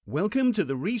Welcome to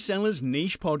the Resellers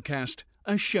Niche Podcast,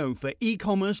 a show for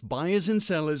e-commerce buyers and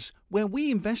sellers where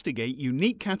we investigate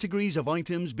unique categories of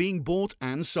items being bought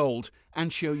and sold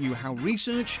and show you how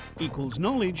research equals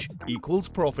knowledge equals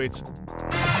profit.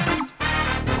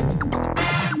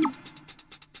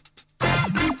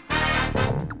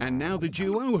 And now the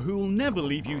duo who'll never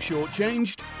leave you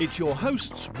shortchanged. It's your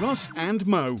hosts, Russ and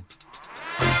Mo.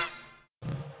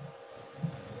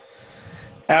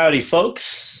 Howdy,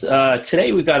 folks.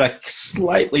 Today we've got a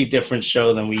slightly different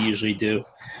show than we usually do.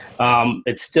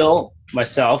 It's still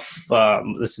myself.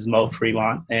 This is Mo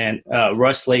Fremont and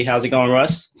Russ Lee. How's it going,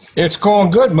 Russ? It's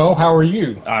going good, Mo. How are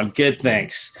you? I'm good,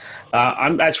 thanks.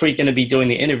 I'm actually going to be doing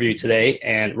the interview today,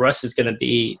 and Russ is going to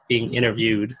be being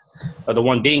interviewed, or the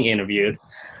one being interviewed,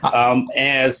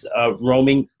 as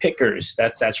Roaming Pickers.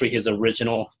 That's actually his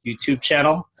original YouTube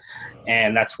channel,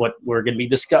 and that's what we're going to be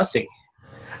discussing.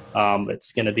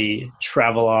 It's going to be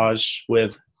Travelage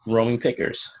with Roaming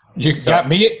Pickers. You got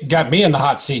me in the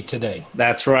hot seat today.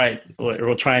 That's right.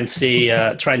 We'll try and see,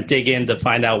 try and dig in to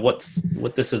find out what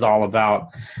this is all about,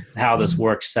 how this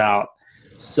works out.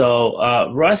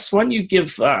 So, Russ, why don't you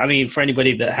give, for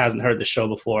anybody that hasn't heard the show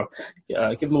before,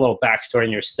 give them a little backstory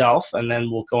on yourself, and then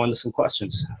we'll go into some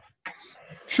questions.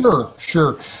 Sure.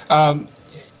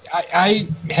 I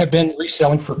have been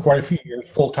reselling for quite a few years,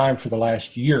 full-time for the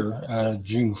last year,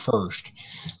 June 1st.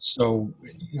 So,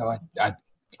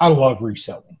 I love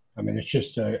reselling. I mean, it's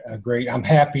just a great, I'm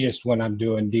happiest when I'm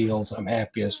doing deals. I'm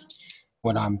happiest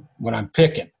when I'm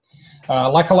picking.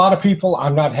 Like a lot of people,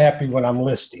 I'm not happy when I'm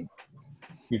listing,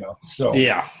 so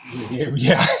yeah,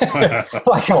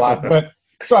 like a lot, but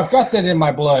so I've got that in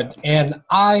my blood, and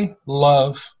I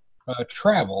love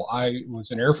travel. I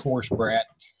was an Air Force brat.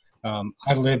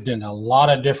 I lived in a lot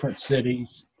of different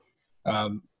cities.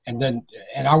 And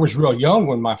I was real young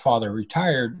when my father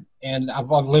retired, and I've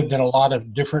lived in a lot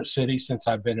of different cities since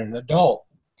I've been an adult.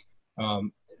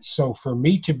 So for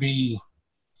me to be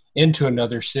into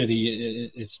another city,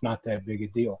 it's not that big a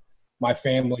deal. My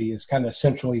family is kind of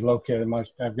centrally located.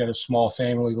 I've got a small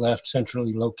family left,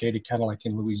 centrally located, kind of like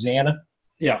in Louisiana.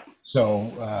 Yeah.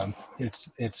 So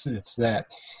it's that.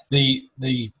 The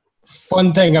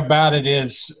fun thing about it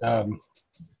is, I've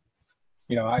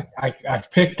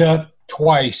picked up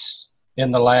twice in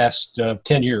the last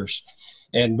 10 years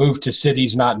and moved to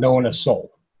cities not knowing a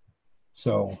soul.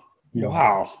 So,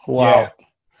 Wow.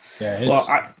 Yeah. Well,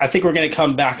 I think we're going to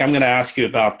come back. I'm going to ask you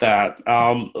about that.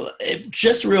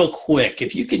 Just real quick,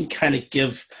 if you can kind of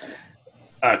give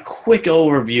a quick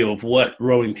overview of what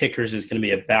Roaming Pickers is going to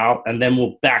be about, and then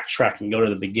we'll backtrack and go to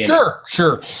the beginning.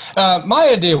 Sure. My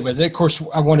idea with it, of course,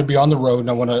 I want to be on the road, and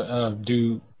I want to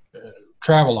do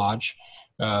Travelage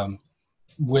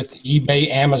with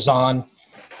eBay, Amazon,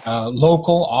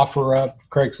 local, OfferUp,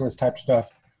 Craigslist type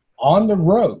stuff on the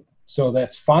road. So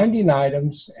that's finding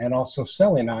items and also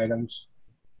selling items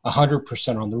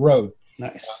 100% on the road.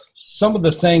 Nice. Some of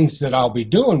the things that I'll be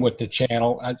doing with the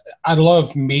channel, I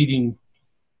love meeting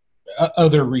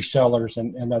other resellers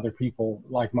and other people,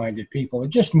 like-minded people. It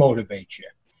just motivates you.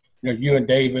 You and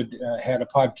David had a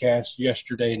podcast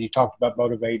yesterday, and he talked about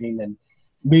motivating, and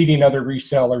meeting other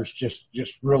resellers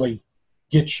just really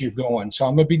gets you going. So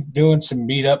I'm going to be doing some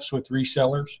meetups with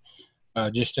resellers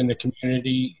just in the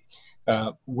community.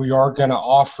 We are going to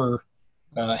offer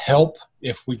help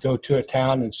if we go to a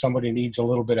town and somebody needs a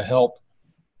little bit of help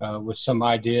with some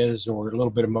ideas or a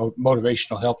little bit of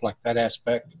motivational help, like that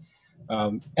aspect.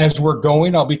 As we're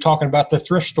going, I'll be talking about the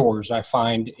thrift stores I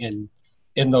find in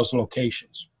those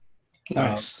locations.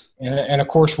 Nice. And of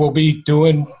course, we'll be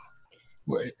doing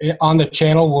on the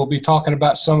channel, we'll be talking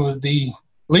about some of the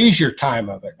leisure time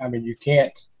of it. I mean, you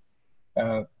can't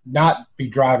not be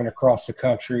driving across the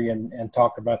country and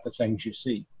talk about the things you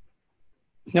see.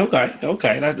 Okay.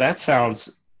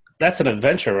 That's an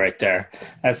adventure right there.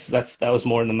 That was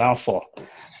more than a mouthful.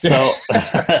 So,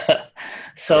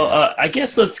 I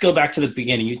guess let's go back to the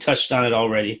beginning. You touched on it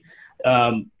already.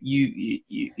 You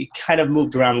kind of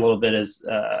moved around a little bit as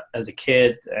a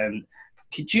kid, and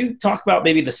could you talk about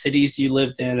maybe the cities you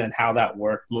lived in and how that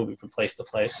worked, moving from place to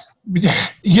place?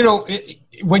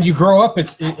 When you grow up,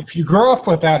 if you grow up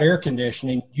without air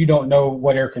conditioning, you don't know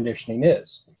what air conditioning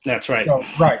is. That's right.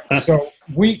 So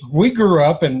we grew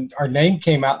up, and our name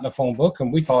came out in the phone book,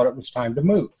 and we thought it was time to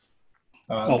move.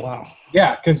 Oh, wow.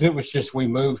 Yeah, because it was just, we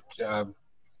moved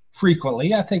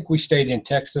frequently. I think we stayed in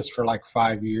Texas for like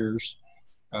 5 years.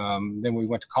 Then we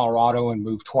went to Colorado and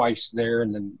moved twice there,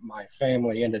 and then my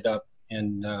family ended up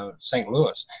in St.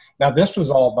 Louis. Now, this was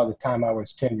all by the time I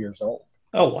was 10 years old.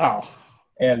 Oh, wow.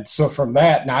 And so from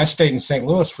that, now I stayed in St.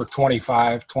 Louis for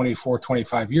 25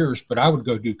 years, but I would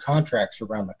go do contracts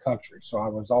around the country. So I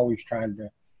was always trying to,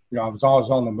 I was always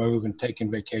on the move and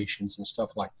taking vacations and stuff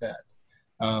like that.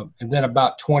 And then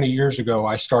about 20 years ago,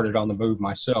 I started on the move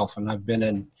myself, and I've been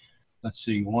in, let's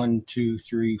see, 5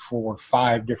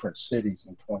 different cities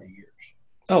in 20 years.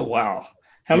 Oh, wow.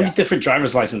 How many different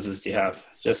driver's licenses do you have?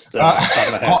 Just top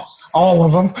of the head. All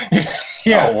of them.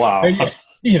 Yeah. Oh, wow.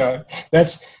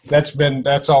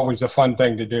 That's always a fun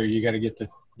thing to do. You got to get the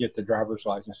driver's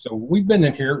license. So we've been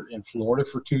in here in Florida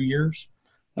for 2 years.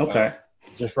 Okay.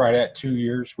 Just right at 2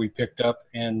 years, we picked up,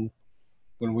 and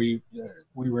when we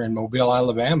were in Mobile,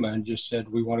 Alabama, and just said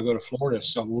we want to go to Florida.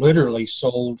 So literally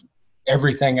sold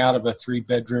everything out of a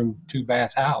 3-bedroom,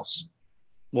 2-bath house.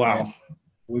 Wow. And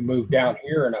we moved down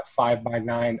here in a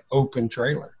 5x9 open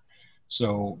trailer.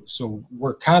 So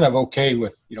we're kind of okay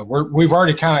with, we've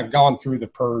already kind of gone through the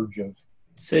purge of.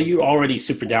 So you're already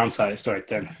super downsized right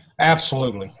then.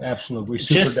 Absolutely.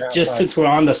 Just since we're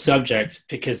on the subject,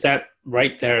 because that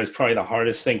right there is probably the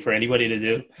hardest thing for anybody to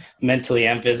do, mentally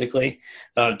and physically,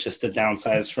 just to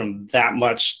downsize from that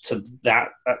much to that,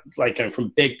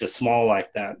 from big to small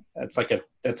like that.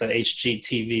 That's an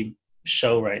HGTV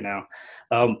show right now.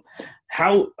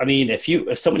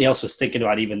 If somebody else was thinking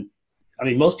about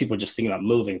most people are just thinking about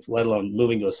moving, let alone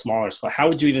moving to a smaller spot. How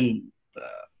would you even,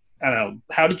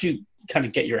 how did you kind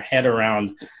of get your head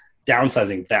around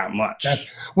downsizing that much?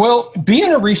 Well,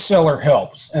 being a reseller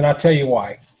helps, and I'll tell you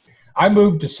why. I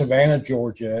moved to Savannah,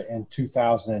 Georgia in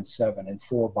 2007 in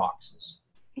 4 boxes.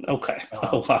 Okay.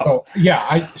 Oh, wow.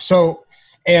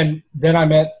 And then I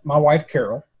met my wife,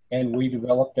 Carol, and we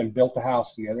developed and built a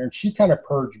house together, and she kind of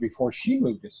purged before she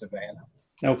moved to Savannah.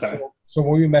 Okay. So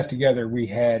when we met together, we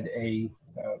had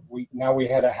we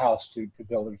had a house to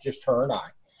build. It was just her and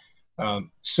I.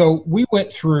 So we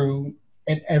went through,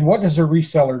 and what does a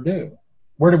reseller do?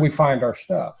 Where do we find our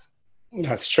stuff?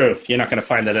 That's true. You're not going to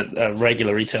find that at a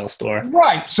regular retail store.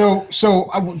 Right. So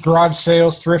garage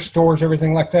sales, thrift stores,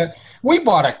 everything like that. We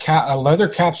bought a leather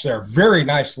couch there, very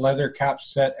nice leather couch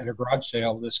set at a garage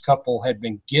sale. This couple had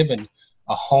been given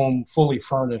a home fully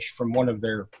furnished from one of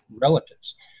their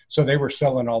relatives. So they were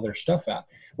selling all their stuff out.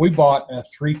 We bought a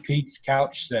 3-piece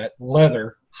couch set,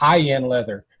 leather, high-end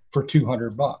leather, for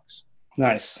 $200.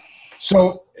 Nice.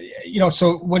 So,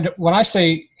 so when I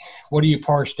say, what do you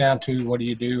parse down to? What do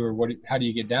you do? Or how do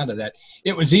you get down to that?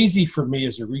 It was easy for me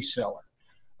as a reseller.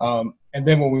 And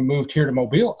then when we moved here to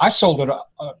Mobile, I sold it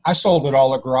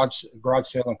all at garage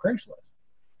sale and Craigslist.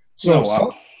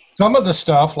 So some of the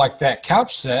stuff like that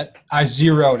couch set, I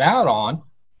zeroed out on.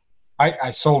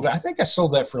 I sold it. I think I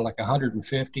sold that for like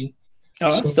 $150. Oh,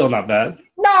 that's still not bad.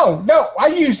 No, I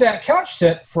used that couch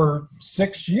set for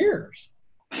 6 years.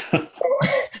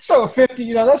 So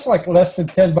 50, that's like less than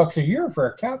 $10 a year for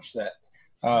a couch set.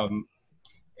 And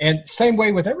same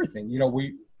way with everything.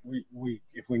 We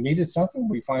if we needed something,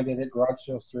 we find it at garage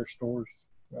sales, thrift stores,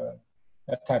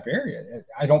 that type of area.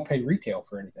 I don't pay retail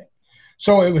for anything.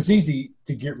 So it was easy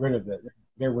to get rid of it.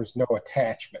 There was no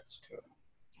attachments to it.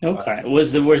 Okay.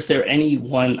 Was there any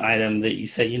one item that you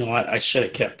said, you know what, I should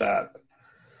have kept that?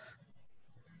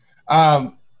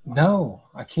 No,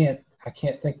 I can't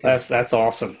think of. That's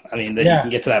awesome. I mean, that you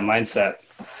can get to that mindset.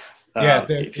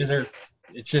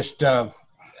 It's just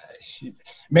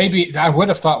maybe I would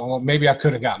have thought, well, maybe I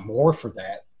could have got more for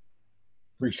that.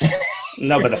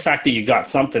 No, but the fact that you got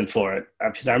something for it,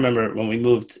 because I remember when we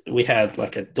moved, we had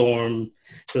like a dorm.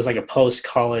 It was like a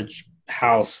post-college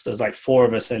house. There's like 4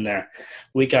 of us in there.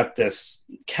 We got this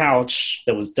couch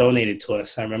that was donated to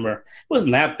us. I remember it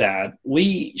wasn't that bad.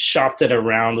 We shopped it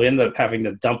around. We ended up having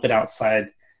to dump it outside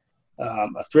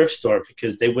a thrift store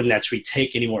because they wouldn't actually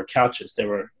take any more couches. They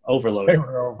were overloaded. They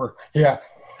were over. Yeah.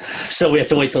 So we had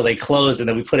to wait till they closed, and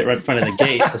then we put it right in front of the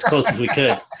gate as close as we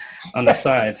could on the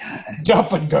side.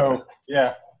 Dump and go.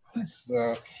 Yeah.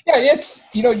 So it's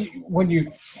when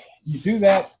you do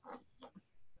that,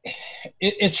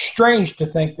 it's strange to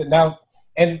think that now,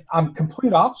 and I'm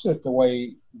complete opposite the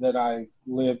way that I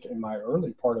lived in my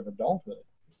early part of adulthood.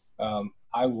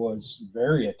 I was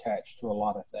very attached to a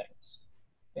lot of things,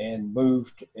 and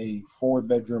moved a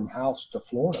 4-bedroom house to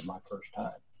Florida my first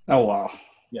time. Oh, wow.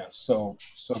 Yeah. So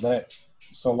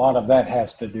a lot of that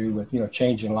has to do with,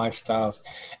 changing lifestyles.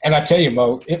 And I tell you,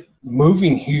 Mo,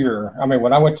 moving here, I mean,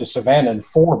 when I went to Savannah in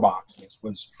 4 boxes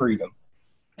was freedom.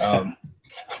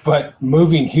 But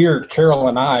moving here, Carol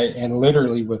and I, and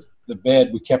literally with the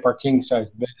bed, we kept our king size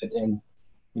bed and,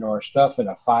 our stuff in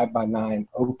a 5x9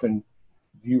 open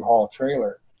U-Haul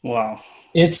trailer. Wow.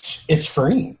 It's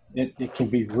freeing. It can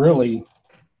be really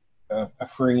a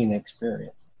freeing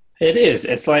experience. It is.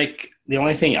 It's like The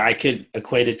only thing I could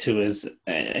equate it to is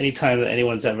anytime that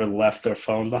anyone's ever left their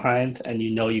phone behind and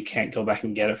you can't go back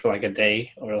and get it for like a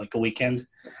day or like a weekend.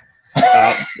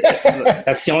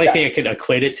 That's the only thing I could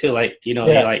equate it to. Like,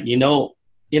 you're like, you know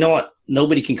what?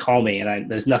 Nobody can call me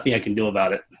and there's nothing I can do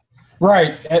about it.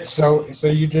 Right. So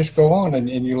you just go on and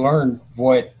you learn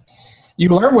what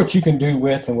you can do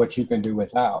with and what you can do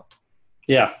without.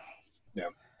 Yeah. Yeah.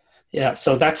 Yeah.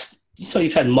 So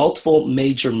you've had multiple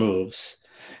major moves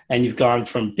and you've gone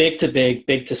from big to big,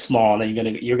 big to small. And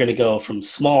then you're going to go from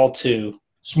small to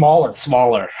smaller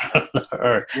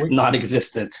or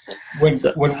non-existent. When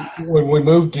we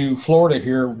moved to Florida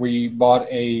here, we bought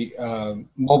a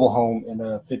mobile home in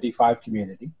a 55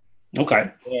 community.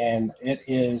 Okay. And it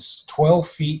is 12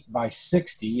 feet by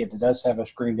 60. It does have a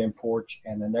screened-in porch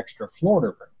and an extra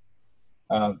Florida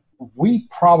room. We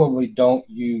probably don't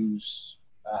use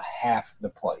half the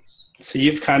place. So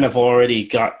you've kind of already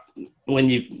got,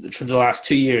 for the last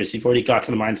 2 years, you've already got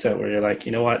to the mindset where you're like,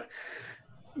 you know what?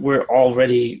 We're going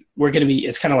to be,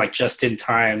 it's kind of like just in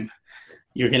time.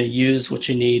 You're going to use what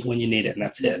you need when you need it, and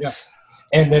that's it. Yeah.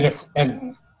 And then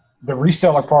and the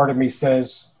reseller part of me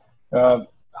says,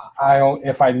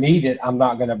 if I need it, I'm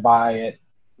not going to buy it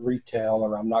retail,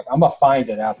 or I'm going to find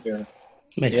it out there.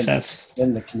 Makes sense.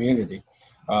 In the community.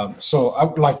 So I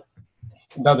would like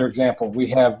another example. We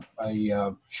have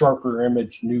a Sharper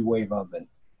Image New Wave oven.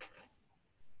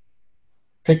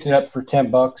 Picked it up for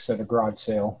 $10 at a garage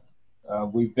sale.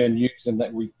 We've been using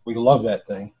that. We love that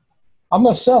thing. I'm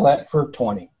going to sell that for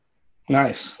 $20.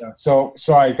 Nice. So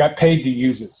I got paid to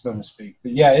use it, so to speak.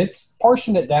 But yeah, it's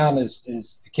parsing it down is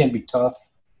it can be tough.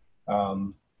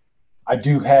 I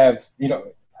do have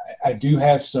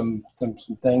some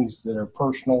things that are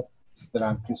personal that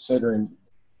I'm considering.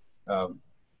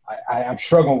 I'm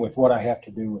struggling with what I have to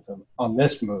do with them on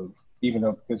this move, even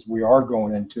though because we are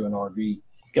going into an RV.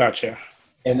 Gotcha.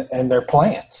 And they're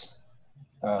plants.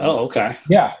 Okay.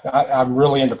 Yeah, I'm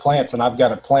really into plants, and I've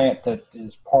got a plant that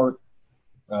is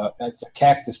it's a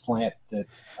cactus plant that.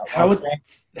 How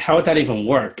would that even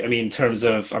work? I mean, in terms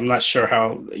of, I'm not sure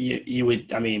how you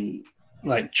would, I mean,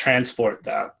 like transport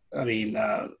that. I mean,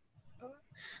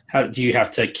 how do you have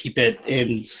to keep it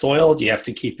in soil? Do you have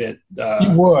to keep it?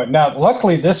 You would. Now,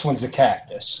 luckily, this one's a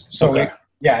cactus, so okay.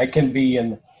 It can be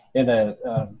in a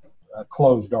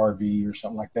closed RV or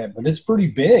something like that. But it's pretty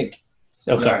big.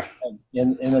 Okay.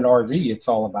 In an RV, it's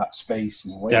all about space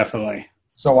and weight. Definitely.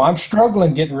 So I'm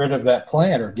struggling getting rid of that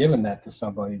plant or giving that to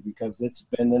somebody because it's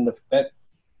been in that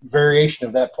variation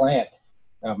of that plant.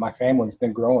 My family's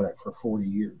been growing it for 40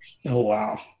 years. Oh,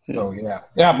 wow. So,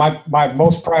 yeah. My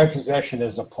most prized possession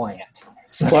is a plant.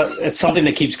 So, well, it's something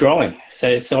that keeps growing. So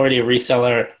it's already a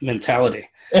reseller mentality.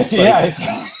 It's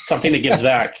something that gives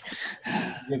back.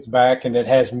 Gives back, and it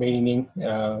has meaning.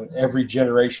 Every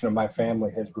generation of my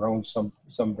family has grown some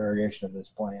variation of this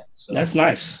plant. So that's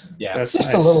nice. Yeah, that's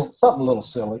just nice. something a little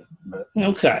silly. But.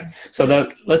 Okay, so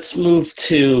let's move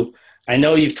to. I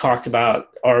know you've talked about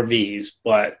RVs,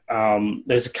 but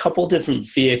there's a couple different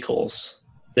vehicles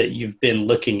that you've been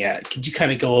looking at. Could you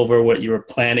kind of go over what you were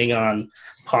planning on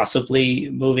possibly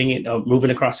moving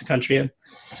across the country in?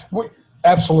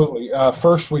 Absolutely.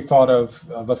 First, we thought of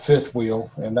a fifth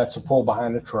wheel, and that's a pull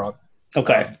behind the truck.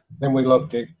 Okay. Then we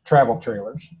looked at travel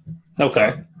trailers.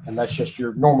 Okay. And that's just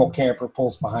your normal camper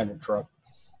pulls behind the truck.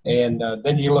 And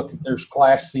then you look at there's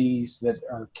Class C's that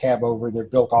are cab over. They're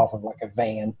built off of like a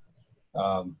van.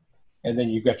 And then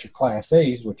you've got your Class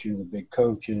A's, which are the big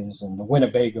coaches and the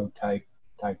Winnebago type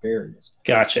areas.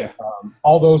 Gotcha.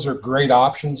 All those are great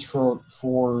options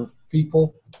for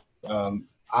people.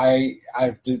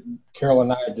 Carol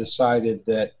and I decided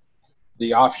that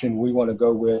the option we want to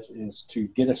go with is to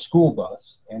get a school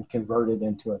bus and convert it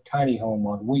into a tiny home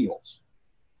on wheels.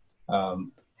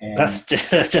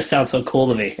 That just sounds so cool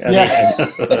to me.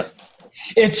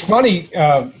 It's funny.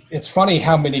 It's funny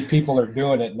how many people are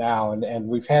doing it now, and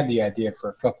we've had the idea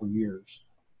for a couple of years.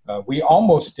 We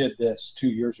almost did this 2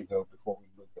 years ago before we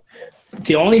moved to Florida.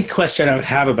 The only question I would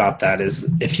have about that is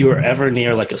if you were ever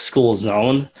near like a school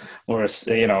zone, or is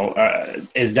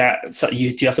that do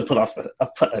you have to put off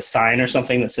a sign or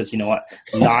something that says, you know what,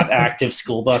 not active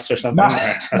school bus or something?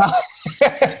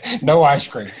 No ice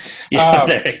cream. Yeah,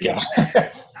 there you go.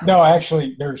 No,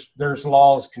 actually, there's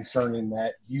laws concerning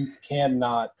that. You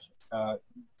cannot.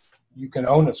 You can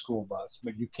own a school bus,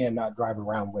 but you cannot drive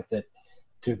around with it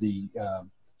to the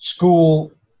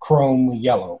school chrome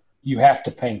yellow. You have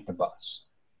to paint the bus.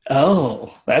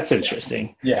 Oh, that's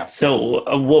interesting. Yeah. So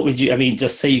what would you, I mean,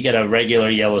 just say you get a regular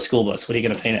yellow school bus. What are you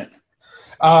going to paint it?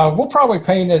 We'll probably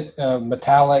paint it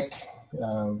metallic.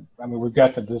 We've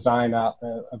got the design out,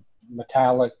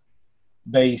 metallic,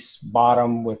 base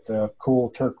bottom with a cool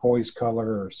turquoise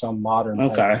color or some modern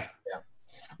type. Okay. Yeah.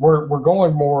 We're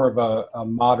going more of a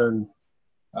modern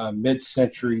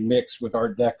mid-century mix with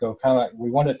Art Deco.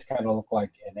 We want it to kind of look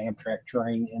like an Amtrak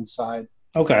train inside,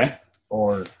 Okay.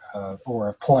 or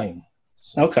a plane.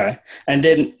 So, Okay. And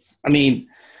then, I mean,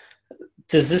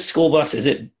 does this school bus, is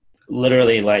it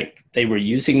literally like they were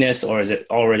using this, or is it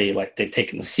already like they've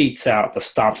taken the seats out, the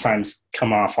stop signs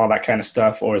come off, all that kind of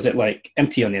stuff, or is it like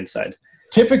empty on the inside?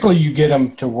 typically, you get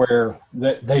them to where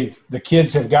the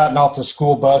kids have gotten off the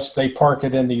school bus, they park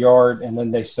it in the yard, and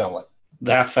then they sell it.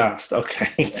 That fast.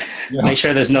 Okay. Yeah. Make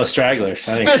sure there's no stragglers.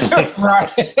 That's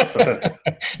right.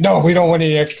 No, we don't want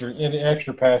any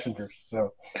extra passengers.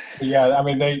 So, yeah, I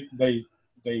mean, they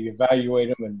evaluate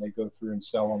them and they go through and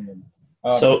sell them. And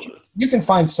So, but you can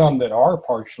find some that are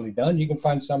partially done. You can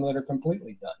find some that are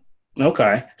completely done.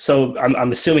 okay. So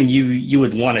I'm assuming you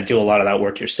would want to do a lot of that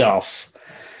work yourself.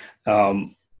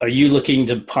 Are you looking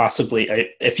to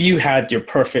possibly, if you had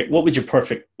what would your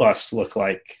perfect bus look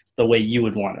like the way you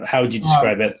would want it? How would you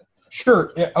describe it?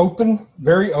 Sure. Open,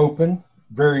 very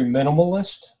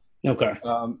minimalist. Okay.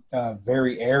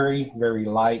 Very airy, very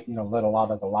light, let a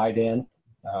lot of the light in.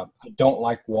 I don't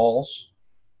like walls.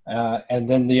 And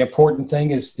then the important thing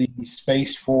is the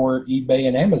space for eBay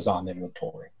and Amazon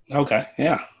inventory. Okay.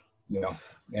 Yeah.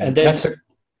 And then,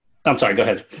 I'm sorry, go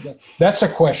ahead. That's a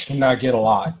question I get a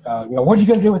lot. What are you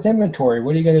going to do with inventory?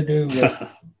 What are you going to do with,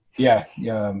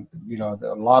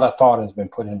 a lot of thought has been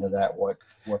put into that.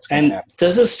 What's going to happen?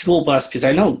 Does a school bus, because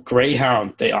I know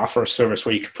Greyhound, they offer a service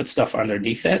where you can put stuff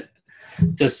underneath it.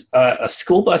 Does a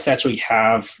school bus actually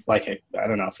have like I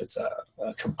don't know if it's a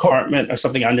compartment or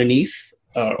something underneath?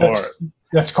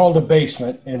 That's called a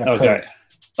basement in a okay.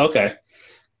 Okay.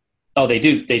 Oh, they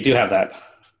do have that.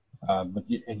 But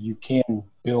you can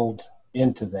build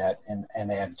into that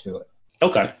and add to it.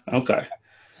 Okay. Okay.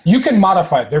 You can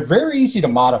modify it. They're very easy to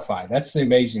modify. That's the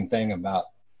amazing thing about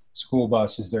school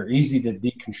buses. They're easy to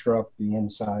deconstruct the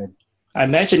inside. I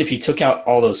imagine if you took out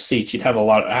all those seats, you'd have a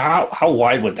lot. How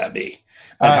wide would that be?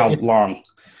 And how long?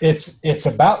 It's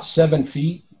about 7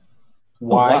 feet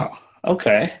wide. Oh, wow.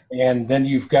 Okay. And then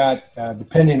you've got,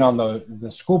 depending on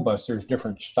the school bus, there's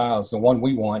different styles. The one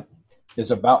we want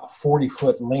is about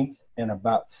 40-foot length and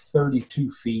about 32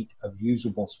 feet of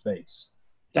usable space.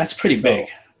 That's pretty big.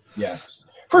 Yeah.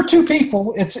 For 2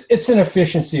 people, it's an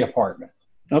efficiency apartment.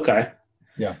 Okay.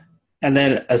 Yeah. And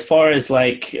then as far as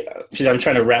like, I'm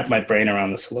trying to wrap my brain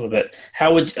around this a little bit.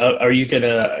 How is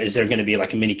there going to be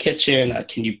like a mini kitchen?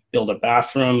 Can you build a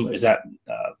bathroom? Is that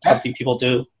something people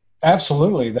do?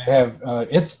 Absolutely. They have,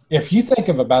 if you think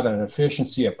of about an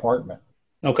efficiency apartment,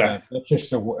 okay. That's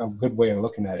just a good way of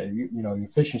looking at it. The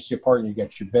efficiency apartment, you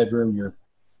got your bedroom,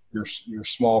 your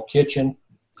small kitchen.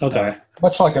 Okay.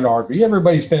 Much like an RV.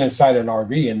 Everybody's been inside an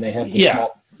RV and they have the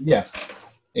small,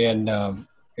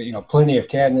 and plenty of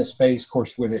cabinet space. Of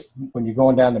course, when you're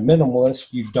going down to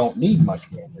minimalist, you don't need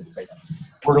much cabinet space.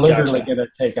 We're literally going to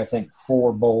take, I think,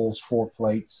 4 bowls, 4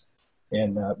 plates,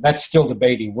 and that's still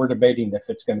debating. We're debating if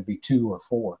it's going to be 2 or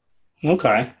 4.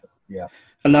 Okay. Yeah.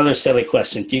 Another silly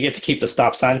question. Do you get to keep the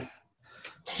stop sign?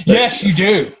 Yes, you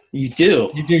do. You do?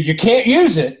 You do. You can't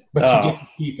use it, but you get to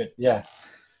keep it. Yeah.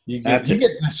 You get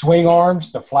the swing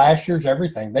arms, the flashers,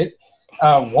 everything.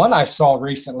 One I saw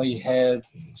recently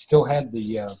still had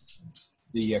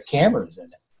the cameras in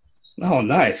it. Oh,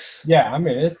 nice. Yeah, I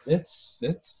mean it's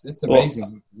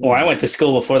amazing. Well, I went to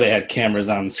school before they had cameras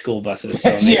on school buses.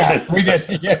 So yeah, we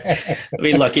did. Yeah. I'd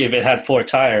be lucky if it had 4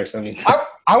 tires. I mean,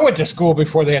 I went to school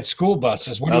before they had school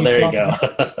buses. There you go.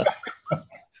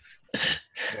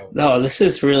 No, this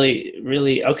is really,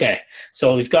 really okay.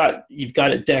 So you've got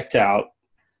it decked out.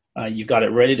 You've got it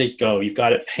ready to go. You've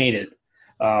got it painted.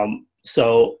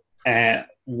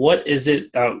 What is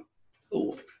it?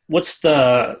 What's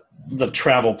the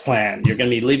travel plan? You're going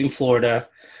to be leaving Florida,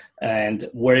 and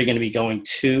where are you going to be going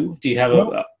to? Do you have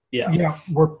Yeah,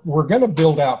 we're going to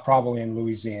build out probably in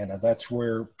Louisiana. That's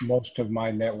where most of my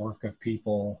network of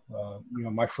people,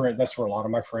 my friend. That's where a lot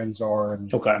of my friends are.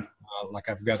 And, okay. Like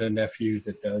I've got a nephew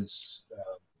that does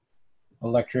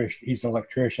electrician. He's an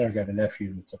electrician. I've got a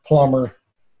nephew that's a plumber.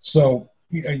 So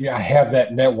I have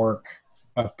that network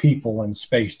of people and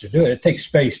space to do it. It takes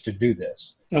space to do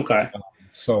this. Okay.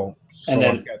 So and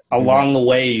then along the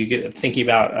way, you get thinking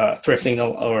about thrifting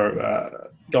or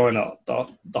going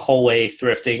the whole way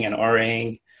thrifting and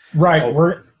RAing. Right.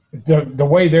 We're the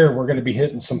way there. We're going to be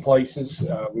hitting some places.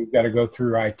 We've got to go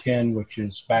through I-10, which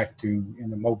is back to in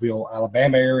the Mobile,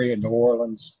 Alabama area, New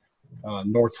Orleans,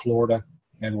 North Florida.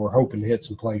 And we're hoping to hit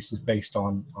some places based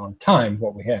on time,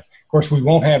 what we have. Of course, we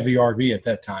won't have the RV at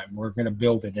that time. We're going to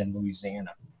build it in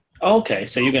Louisiana. Okay,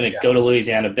 so you're going to go to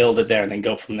Louisiana, build it there, and then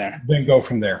go from there. Then go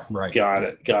from there, right. Got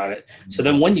it. So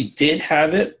then when you did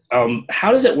have it,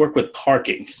 how does it work with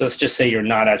parking? So let's just say you're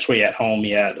not actually at home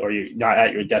yet, or you're not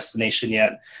at your destination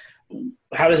yet.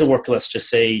 How does it work? Let's just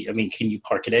say, I mean, can you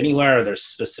park it anywhere? Are there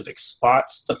specific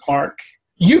spots to park?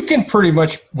 You can pretty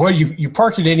much, you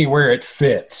park it anywhere it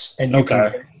fits, and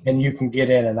you can get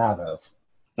in and out of.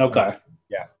 Okay.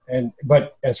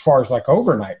 But as far as like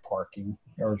overnight parking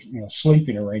or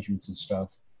sleeping arrangements and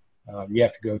stuff, you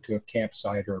have to go to a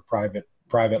campsite or a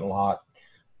private lot,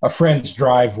 a friend's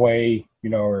driveway,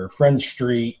 or a friend's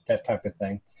street, that type of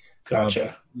thing.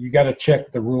 Gotcha. You got to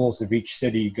check the rules of each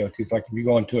city you go to. It's like if you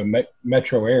go into a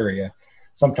metro area,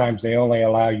 sometimes they only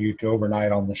allow you to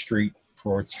overnight on the street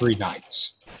for 3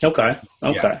 nights. Okay.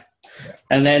 Yeah.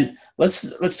 And then let's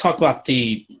talk about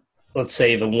let's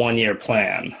say the 1-year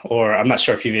plan, or I'm not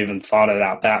sure if you've even thought it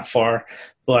out that far,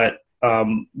 but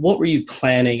what were you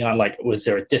planning on? Like, was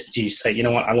there do you say, you know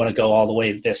what, I want to go all the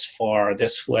way this far,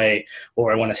 this way,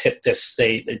 or I want to hit this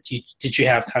state? Did you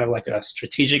have kind of like a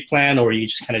strategic plan, or were you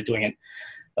just kind of doing it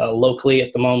locally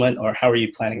at the moment, or how are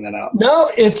you planning that out?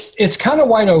 No, it's kind of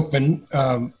wide open.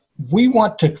 We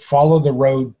want to follow the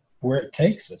road where it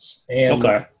takes us. And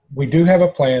we do have a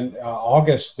plan.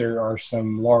 August, there's a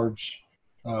large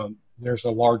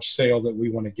sale that we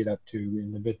want to get up to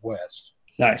in the Midwest.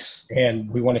 Nice. And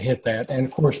we want to hit that. And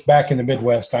of course, back in the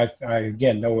Midwest, I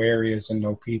again, know areas and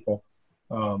know people.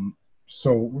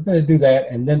 So we're going to do that.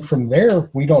 And then from there,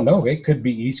 we don't know. It could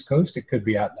be East Coast. It could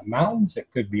be out in the mountains.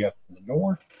 It could be up in the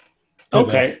north.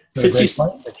 Okay. Since you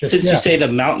say the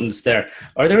mountains there,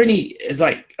 are there any,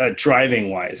 driving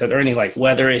wise, are there any like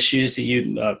weather issues that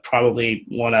you probably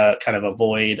want to kind of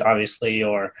avoid, obviously,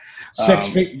 or 6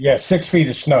 feet? Yeah, 6 feet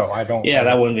of snow. I don't. Yeah,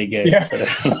 that wouldn't be good. Yeah.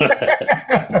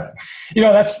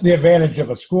 That's the advantage of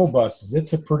a school bus. Is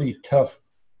it's a pretty tough.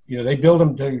 They build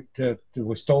them to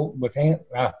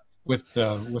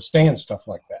withstand stuff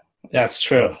like that. That's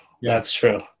true. Yeah. That's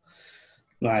true.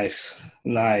 Nice.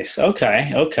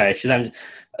 Okay. Because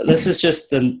this is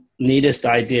just the neatest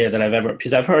idea that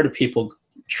because I've heard of people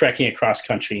trekking across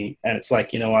country, and it's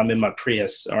like, I'm in my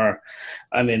Prius or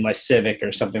I'm in my Civic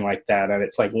or something like that, and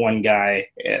it's like one guy,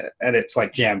 and it's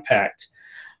like jam packed,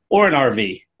 or an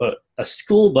RV, but a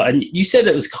school bus. And you said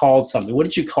it was called something. What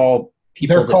did you call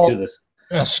people that do this?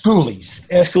 Skoolies.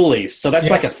 Skoolies. So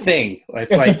that's like a thing.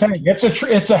 It's a thing. It's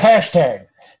a hashtag.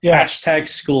 Yeah. Hashtag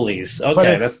Skoolies.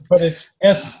 Okay. But it's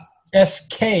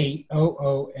Skoolie.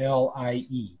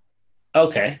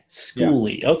 Okay.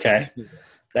 Skoolie. Yeah. Okay.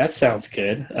 That sounds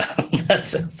good. That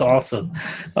sounds awesome.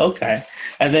 Okay.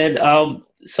 And then,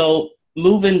 so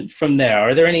moving from there,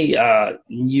 are there any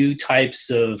new types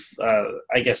of,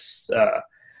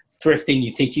 thrifting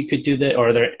you think you could do that?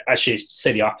 Or I should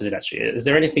say the opposite, actually. Is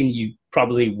there anything you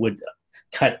probably would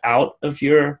cut out of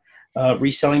your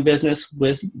reselling business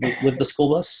with the school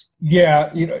bus? Yeah,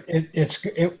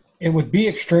 it would be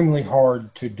extremely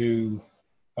hard to do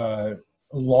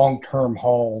long-term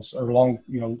hauls or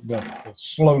the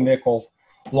slow nickel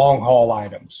long haul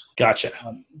items. Gotcha.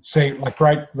 Say like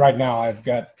right now I've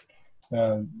got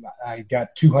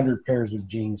 200 pairs of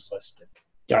jeans listed.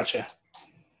 Gotcha.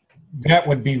 That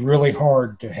would be really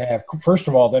hard to have. First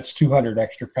of all, that's 200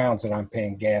 extra pounds that I'm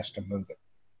paying gas to move it.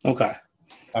 Okay.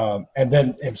 And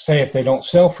then if they don't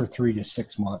sell for 3 to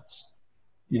 6 months,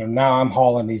 now I'm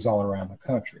hauling these all around the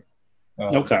country.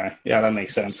 Okay. Yeah, that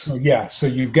makes sense. So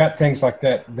you've got things like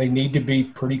that. They need to be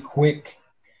pretty quick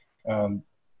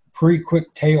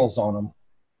tails on them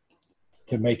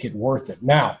to make it worth it.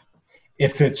 Now,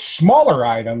 if it's smaller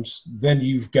items, then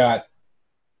you've got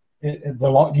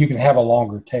you can have a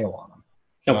longer tail on them.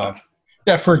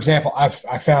 Okay. For example, I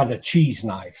found a cheese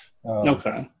knife.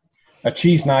 Okay. A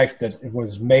cheese knife that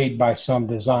was made by some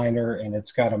designer, and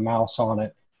it's got a mouse on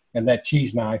it, and that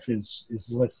cheese knife is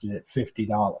listed at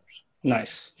 $50.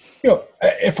 Nice.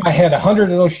 If I had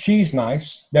 100 of those cheese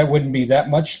knives, that wouldn't be that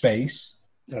much space.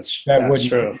 That's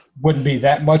true. Wouldn't be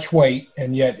that much weight,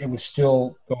 and yet it was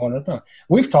still going on.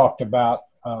 We've talked about,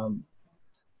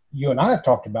 you and I have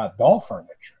talked about doll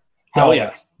furniture. How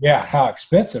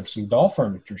expensive some doll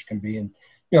furnitures can be, and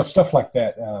stuff like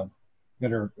that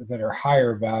that are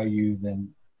higher value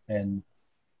than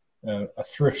a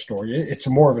thrift store. It's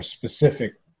more of a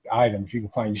specific items you can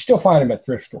find. You still find them at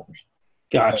thrift stores.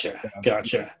 Gotcha.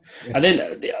 And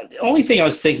then the only thing I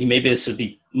was thinking, maybe this would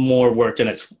be more work than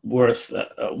it's worth.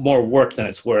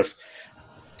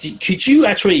 Could you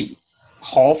actually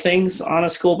haul things on a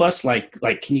school bus? Like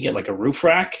can you get like a roof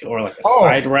rack or like a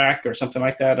side rack or something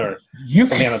like that, or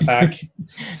something on the back?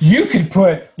 You could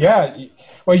put,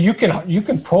 well, you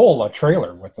can pull a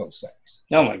trailer with those things.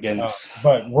 Oh my goodness.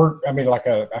 But like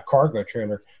a cargo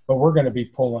trailer, but we're going to be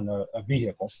pulling a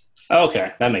vehicle.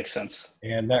 Okay, that makes sense.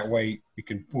 And that way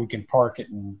we can park it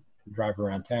and drive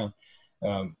around town.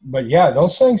 But yeah,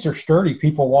 those things are sturdy.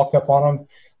 People walk up on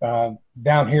them.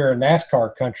 Down here in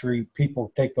NASCAR country,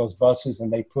 people take those buses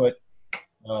and they put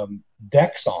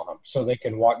decks on them so they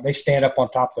can walk. They stand up on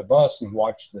top of the bus and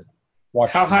watch.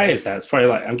 How high is that? It's probably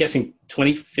like, I'm guessing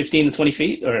 15 to 20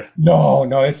 feet or? No,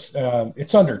 it's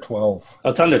under 12. Oh,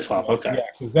 it's under 12. Okay. Yeah,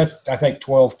 because I think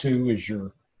 12.2 is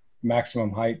your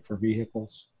maximum height for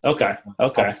vehicles. Okay.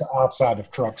 Outside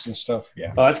of trucks and stuff.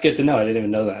 Yeah. Oh, that's good to know. I didn't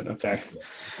even know that. Okay.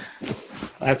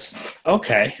 That's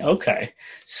okay. Okay.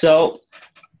 So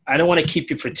I don't want to keep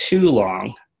you for too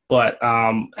long, but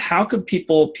how can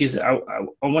people, because I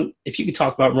want, if you could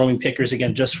talk about Roaming Pickers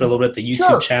again, just for a little bit, the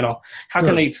YouTube channel, how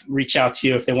can they reach out to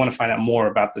you if they want to find out more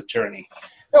about the journey?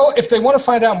 Well, if they want to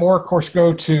find out more, of course,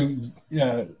 go to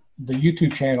the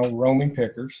YouTube channel, Roaming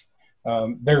Pickers.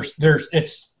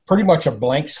 It's pretty much a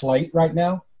blank slate right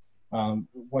now.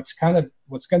 What's going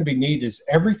to be neat is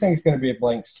everything's going to be a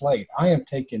blank slate. I am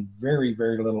taking very,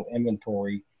 very little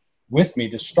inventory with me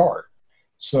to start.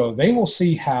 So they will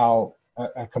see how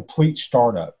a complete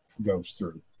startup goes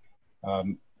through.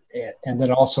 And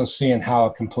then also seeing how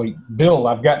a complete build.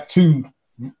 I've got two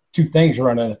things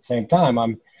running at the same time.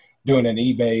 I'm doing an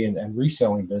eBay and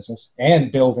reselling business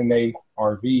and building a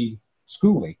RV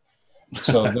Skoolie.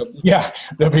 So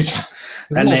there'll be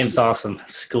that name's awesome,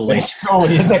 Skoolies.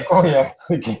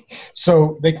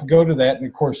 So they can go to that, and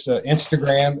of course,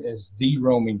 Instagram is the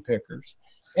Roaming Pickers,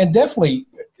 and definitely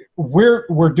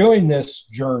we're doing this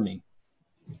journey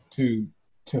to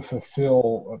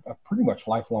fulfill a pretty much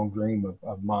lifelong dream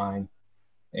of mine,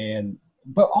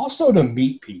 but also to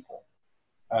meet people.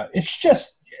 It's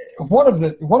just one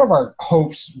of our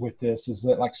hopes with this is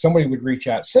that like somebody would reach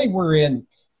out, say we're in,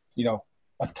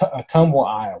 Tumble,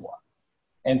 Iowa,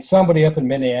 and somebody up in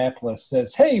Minneapolis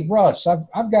says, "Hey, Russ,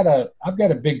 I've got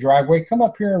a big driveway. Come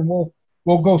up here and we'll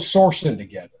go sourcing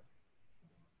together."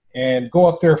 And go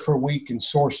up there for a week and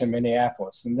source in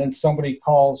Minneapolis. And then somebody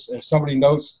calls, if somebody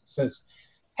knows, says,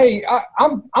 "Hey,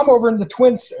 I'm over in the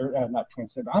not Twin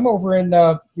Cities. I'm over in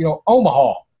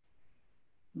Omaha.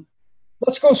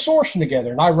 Let's go sourcing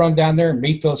together." And I run down there and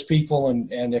meet those people,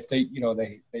 and if they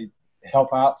they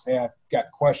help out, say I've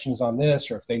got questions on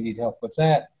this, or if they need help with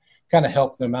that, kind of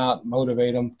help them out,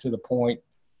 motivate them to the point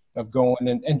of going,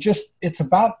 and just it's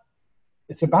about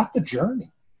the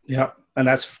journey. Yeah. And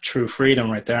that's true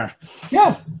freedom right there.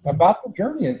 Yeah, about the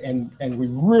journey, and we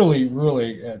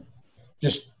really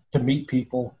just to meet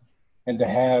people and to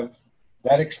have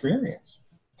that experience.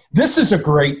 This is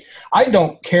I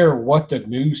don't care what the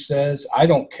news says. I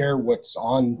don't care what's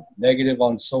on negative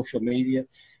on social media.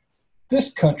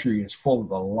 This country is full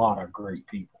of a lot of great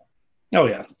people. Oh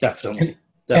yeah, definitely.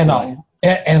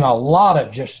 And a lot of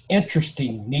just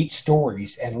interesting, neat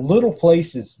stories and little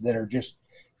places that are just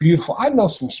beautiful. I know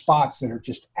some spots that are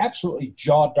just absolutely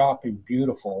jaw-dropping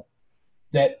beautiful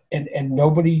that and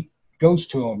nobody goes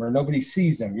to them or nobody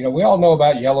sees them. We all know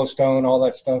about Yellowstone, all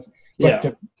that stuff. But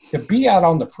to be out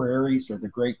on the prairies or the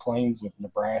Great Plains of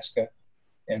Nebraska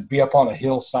and be up on a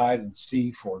hillside and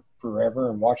see for forever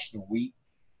and watch the wheat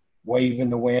wave in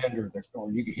the wind or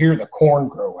you can hear the corn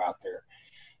grow out there.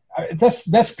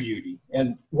 That's beauty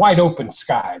and wide open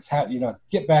skies. How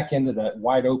get back into that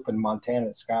wide open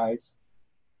Montana skies.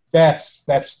 That's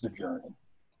the journey.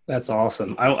 That's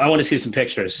awesome. I want to see some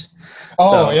pictures.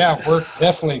 Yeah, we're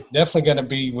definitely going to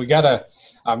be.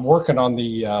 I'm working on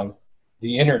the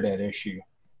internet issue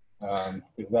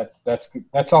because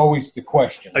that's always the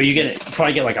question. Are you gonna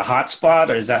probably get like a hotspot,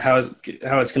 or is that how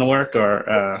it's gonna work?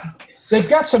 Or they've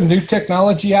got some new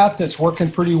technology out that's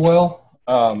working pretty well.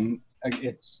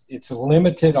 It's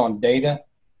limited on data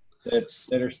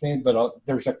that are seen, but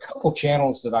there's a couple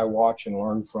channels that I watch and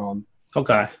learn from.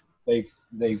 Okay. They've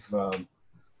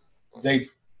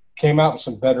came out with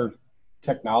some better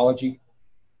technology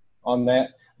on that,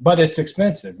 but it's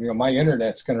expensive. My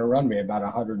internet's going to run me about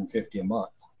 $150 a month.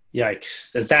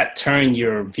 Yikes! Does that turn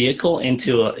your vehicle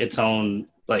into its own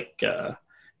like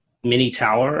mini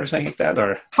tower or something like that?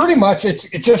 Or pretty much, it's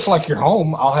just like your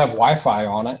home. I'll have Wi-Fi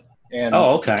on it. And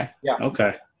okay. Yeah.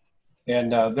 Okay.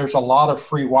 And there's a lot of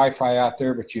free Wi-Fi out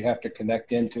there, but you have to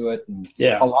connect into it. And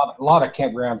yeah, a lot of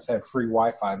campgrounds have free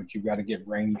Wi-Fi, but you've got to get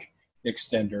range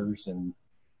extenders. And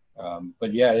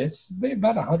but yeah, it's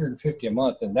about $150 a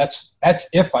month, and that's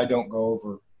if I don't go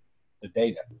over the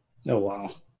data. Oh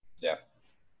wow. Yeah.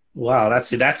 Wow,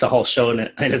 that's a whole show in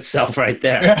itself right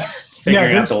there.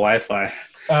 Figuring out the Wi-Fi.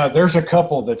 There's a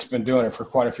couple that's been doing it for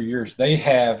quite a few years. They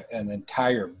have an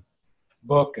entire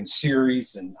book and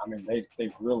series, and I mean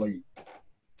they've really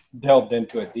delved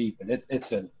into it deep, and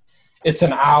it's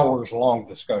an hours long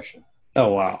discussion.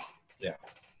 Oh wow. Yeah.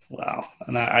 Wow.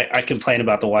 And I complain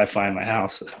about the Wi-Fi in my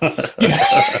house.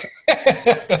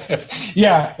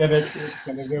 Yeah, and it's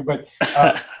going to do,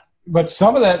 but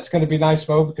some of that's going to be nice,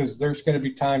 Mo, because there's going to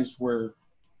be times where,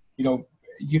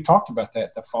 you talked about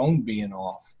that, the phone being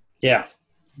off. Yeah.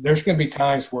 There's going to be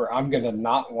times where I'm going to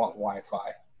not want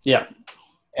Wi-Fi. Yeah.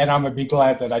 And I'm going to be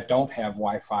glad that I don't have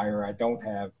Wi-Fi or I don't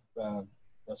have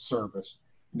a service,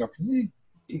 because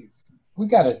we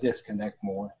got to disconnect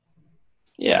more.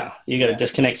 Yeah. You got to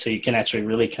disconnect so you can actually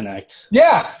really connect.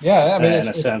 Yeah. I mean, in a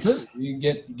it's sense. true. You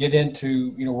get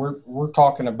into, we're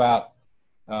talking about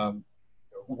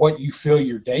what you fill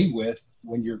your day with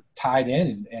when you're tied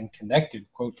in and connected,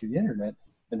 quote, to the internet,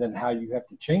 and then how you have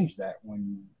to change that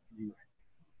when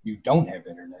you don't have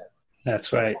internet.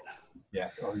 That's right. Yeah,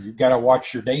 or you've got to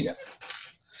watch your data.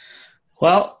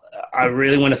 Well, I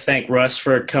really want to thank Russ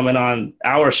for coming on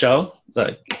our show.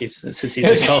 Since he's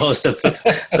the co-host of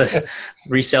the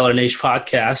Reseller Niche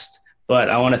podcast. But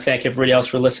I want to thank everybody else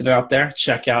for listening out there.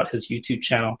 Check out his YouTube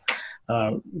channel,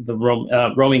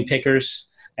 the Roaming Pickers,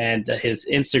 and his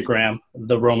Instagram,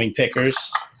 the Roaming Pickers.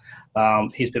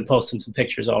 He's been posting some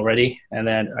pictures already, and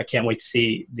then I can't wait to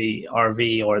see the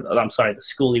RV the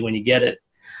Skoolie when you get it.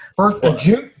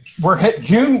 June, we're hit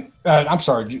June.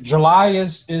 July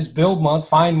is build month,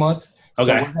 find month. Okay.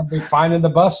 So we're going to be finding the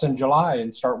bus in July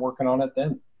and start working on it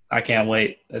then. I can't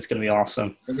wait. It's going to be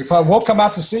awesome. It'll be fun. We'll come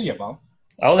out to see you, Bo.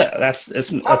 Oh,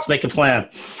 let's make a plan.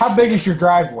 How big is your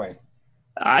driveway?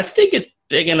 I think it's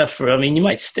big enough you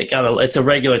might stick out. It's a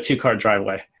regular 2-car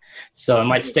driveway, so it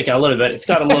might stick out a little bit. It's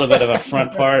got a little bit of a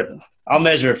front part. I'll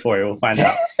measure it for you. We'll find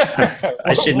out.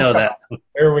 I should know that.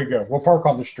 There we go. We'll park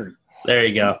on the street. There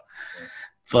you go.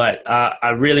 But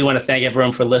I really want to thank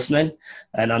everyone for listening.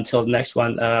 And until the next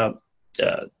one,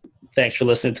 thanks for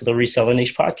listening to the Reseller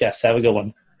Niche podcast. Have a good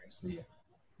one. See you.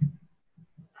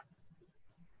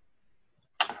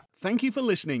 Thank you for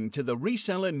listening to the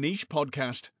Reseller Niche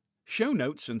podcast. Show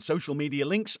notes and social media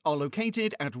links are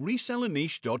located at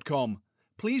resellerniche.com.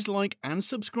 Please like and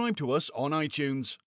subscribe to us on iTunes.